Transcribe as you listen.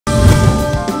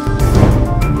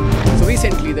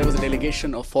recently there was a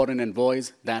delegation of foreign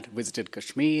envoys that visited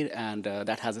Kashmir, and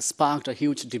that has sparked a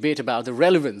huge debate about the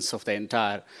relevance of the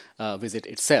entire visit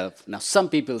itself. Now, some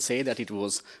people say that it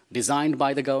was designed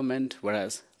by the government,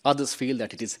 whereas others feel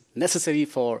that it is necessary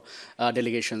for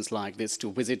delegations like this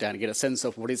to visit and get a sense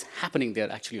of what is happening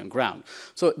there actually on ground.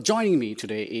 So joining me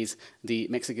today is the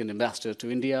Mexican ambassador to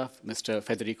India, Mr.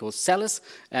 Federico Salas,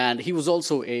 and he was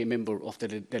also a member of the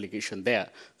delegation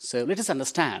there. So let us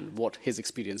understand what his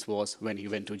experience was when he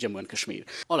went to Jammu and Kashmir.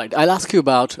 All right, I'll ask you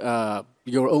about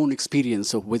your own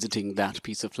experience of visiting that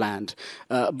piece of land.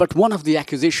 But one of the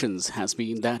accusations has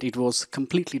been that it was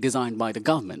completely designed by the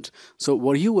government. So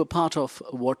were you a part of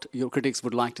what your critics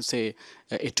would like to say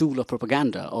a tool of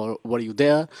propaganda, or were you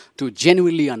there to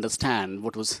genuinely understand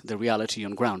what was the reality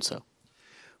on ground, sir?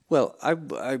 Well, I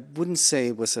wouldn't say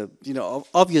it was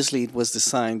obviously it was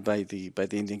designed by the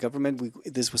Indian government.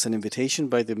 This was an invitation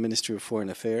by the Ministry of Foreign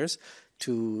Affairs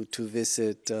to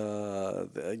visit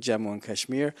Jammu and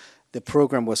Kashmir. The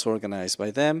program was organized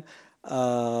by them.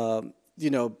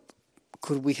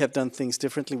 Could we have done things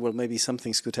differently? Well, maybe some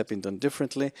things could have been done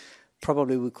differently.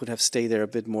 Probably we could have stayed there a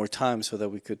bit more time so that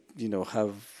we could,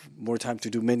 have more time to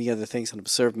do many other things and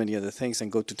observe many other things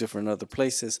and go to different other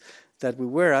places that we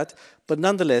were at. But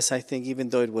nonetheless, I think even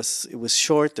though it was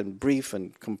short and brief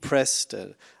and compressed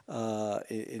in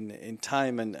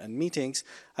time and meetings,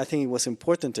 I think it was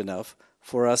important enough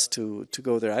for us to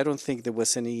go there. I don't think there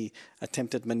was any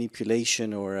attempt at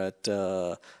manipulation or at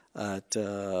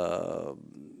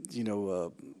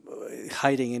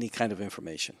hiding any kind of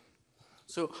information.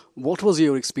 So what was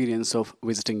your experience of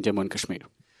visiting Jammu and Kashmir?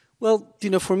 Well,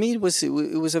 for me, it was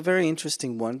a very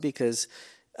interesting one because,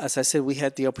 as I said, we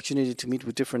had the opportunity to meet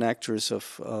with different actors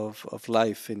of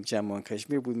life in Jammu and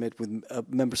Kashmir. We met with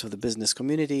members of the business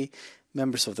community,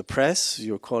 members of the press,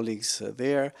 your colleagues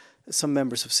there, some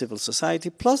members of civil society,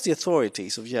 plus the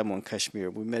authorities of Jammu and Kashmir.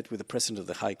 We met with the president of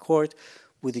the High Court,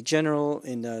 with the general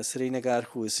in Srinagar,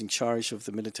 who is in charge of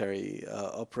the military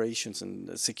operations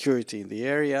and security in the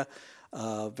area.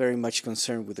 Very much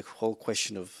concerned with the whole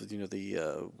question of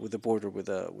with the border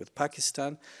with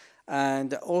Pakistan,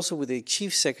 and also with the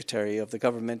chief secretary of the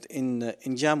government in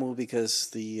Jammu, because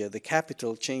the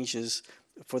capital changes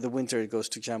for the winter. It goes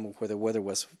to Jammu, where the weather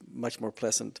was much more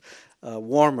pleasant,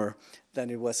 warmer than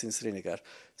it was in Srinagar.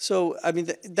 So I mean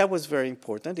that was very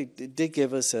important. It did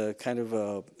give us a kind of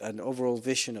an overall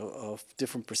vision of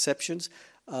different perceptions.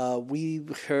 We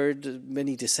heard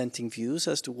many dissenting views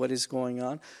as to what is going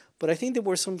on. But I think there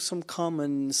were some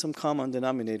common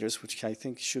denominators which I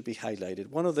think should be highlighted.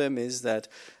 One of them is that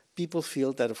people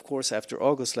feel that, of course, after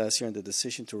August last year and the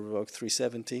decision to revoke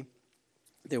 370,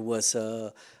 there was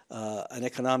an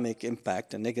economic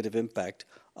impact, a negative impact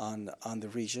on the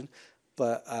region.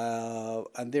 But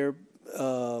and they're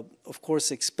of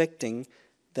course expecting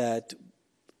that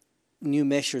new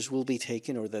measures will be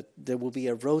taken, or that there will be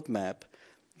a roadmap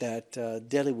that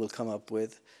Delhi will come up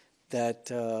with that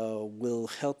will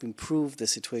help improve the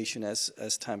situation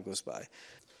as time goes by.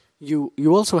 You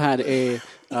also had a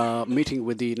meeting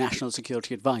with the National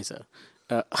Security Advisor.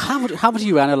 How would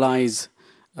you analyze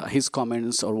his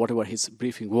comments or whatever his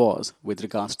briefing was with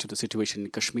regards to the situation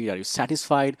in Kashmir? Are you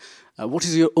satisfied? What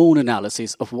is your own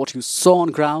analysis of what you saw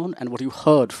on ground and what you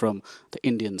heard from the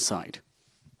Indian side?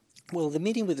 Well, the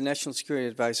meeting with the National Security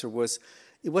Advisor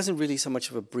it wasn't really so much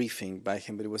of a briefing by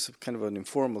him, but it was kind of an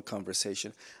informal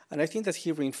conversation. And I think that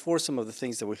he reinforced some of the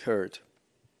things that we heard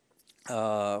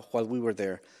while we were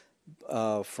there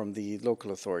from the local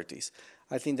authorities.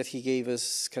 I think that he gave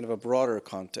us kind of a broader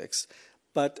context.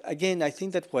 But again, I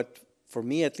think that for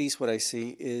me at least, what I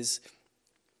see is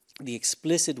the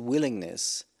explicit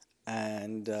willingness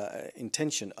and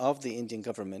intention of the Indian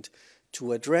government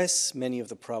to address many of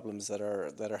the problems that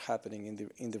are happening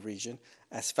in the region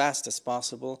as fast as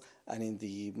possible and in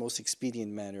the most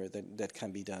expedient manner that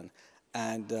can be done.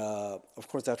 And of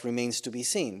course, that remains to be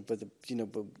seen. But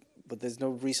but there's no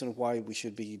reason why we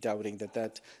should be doubting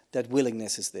that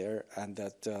willingness is there, and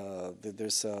that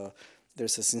there's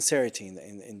a sincerity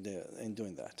in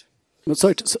doing that. No,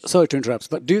 sorry to interrupt,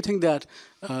 but do you think that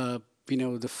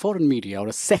the foreign media, or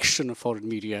a section of foreign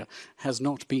media, has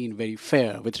not been very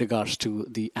fair with regards to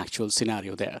the actual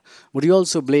scenario there? Would you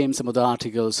also blame some of the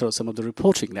articles or some of the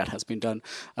reporting that has been done,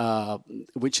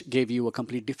 which gave you a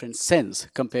completely different sense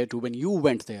compared to when you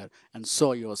went there and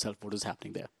saw yourself what is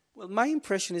happening there? Well, my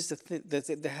impression is that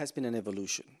there has been an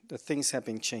evolution, that things have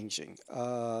been changing.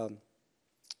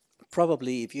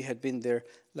 Probably if you had been there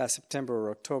last September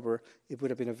or October, it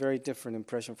would have been a very different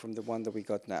impression from the one that we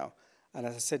got now. And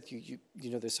as I said,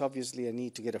 there's obviously a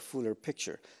need to get a fuller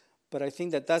picture. But I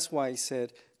think that's why I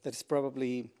said that it's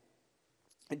probably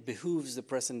it behooves the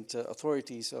present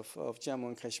authorities of Jammu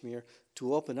and Kashmir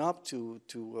to open up to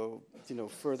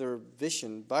further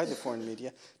vision by the foreign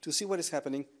media to see what is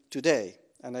happening today.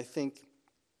 And I think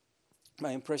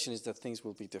my impression is that things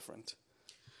will be different.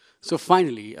 So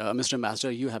finally, Mr.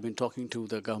 Ambassador, you have been talking to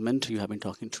the government, you have been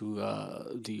talking to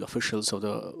the officials of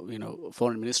the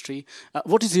foreign ministry.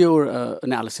 What is your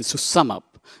analysis to sum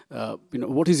up?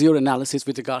 What is your analysis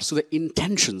with regards to the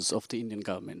intentions of the Indian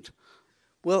government?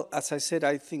 Well, as I said,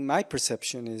 I think my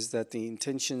perception is that the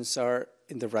intentions are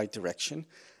in the right direction.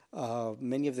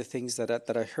 Many of the things that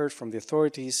I heard from the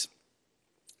authorities,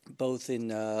 both in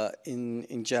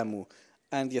Jammu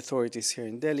and the authorities here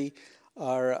in Delhi,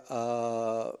 are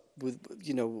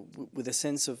with a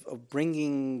sense of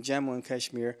bringing Jammu and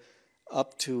Kashmir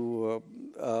up to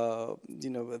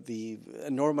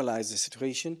normalize the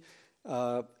situation,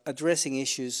 addressing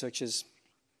issues such as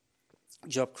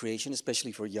job creation,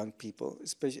 especially for young people,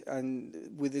 and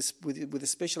with a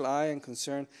special eye and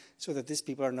concern, so that these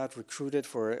people are not recruited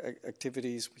for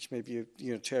activities which may be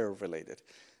terror related.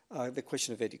 The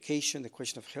question of education, the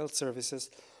question of health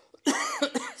services,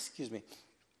 excuse me.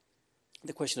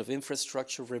 The question of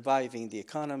infrastructure, reviving the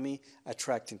economy,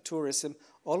 attracting tourism.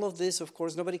 All of this, of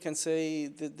course, nobody can say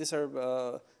that these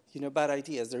are bad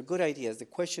ideas. They're good ideas. The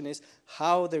question is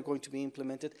how they're going to be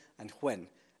implemented and when.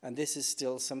 And this is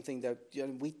still something that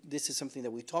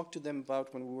we talked to them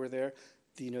about when we were there.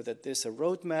 That there's a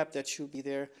roadmap that should be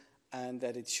there, and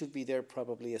that it should be there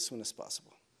probably as soon as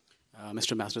possible.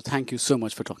 Mr. Ambassador, thank you so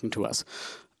much for talking to us.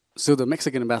 So the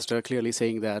Mexican ambassador clearly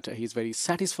saying that he's very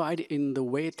satisfied in the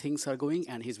way things are going,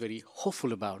 and he's very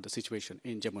hopeful about the situation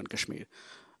in Jammu and Kashmir.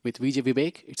 With Vijay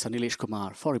Vivek, it's Anilesh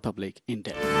Kumar for Republic in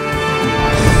Delhi.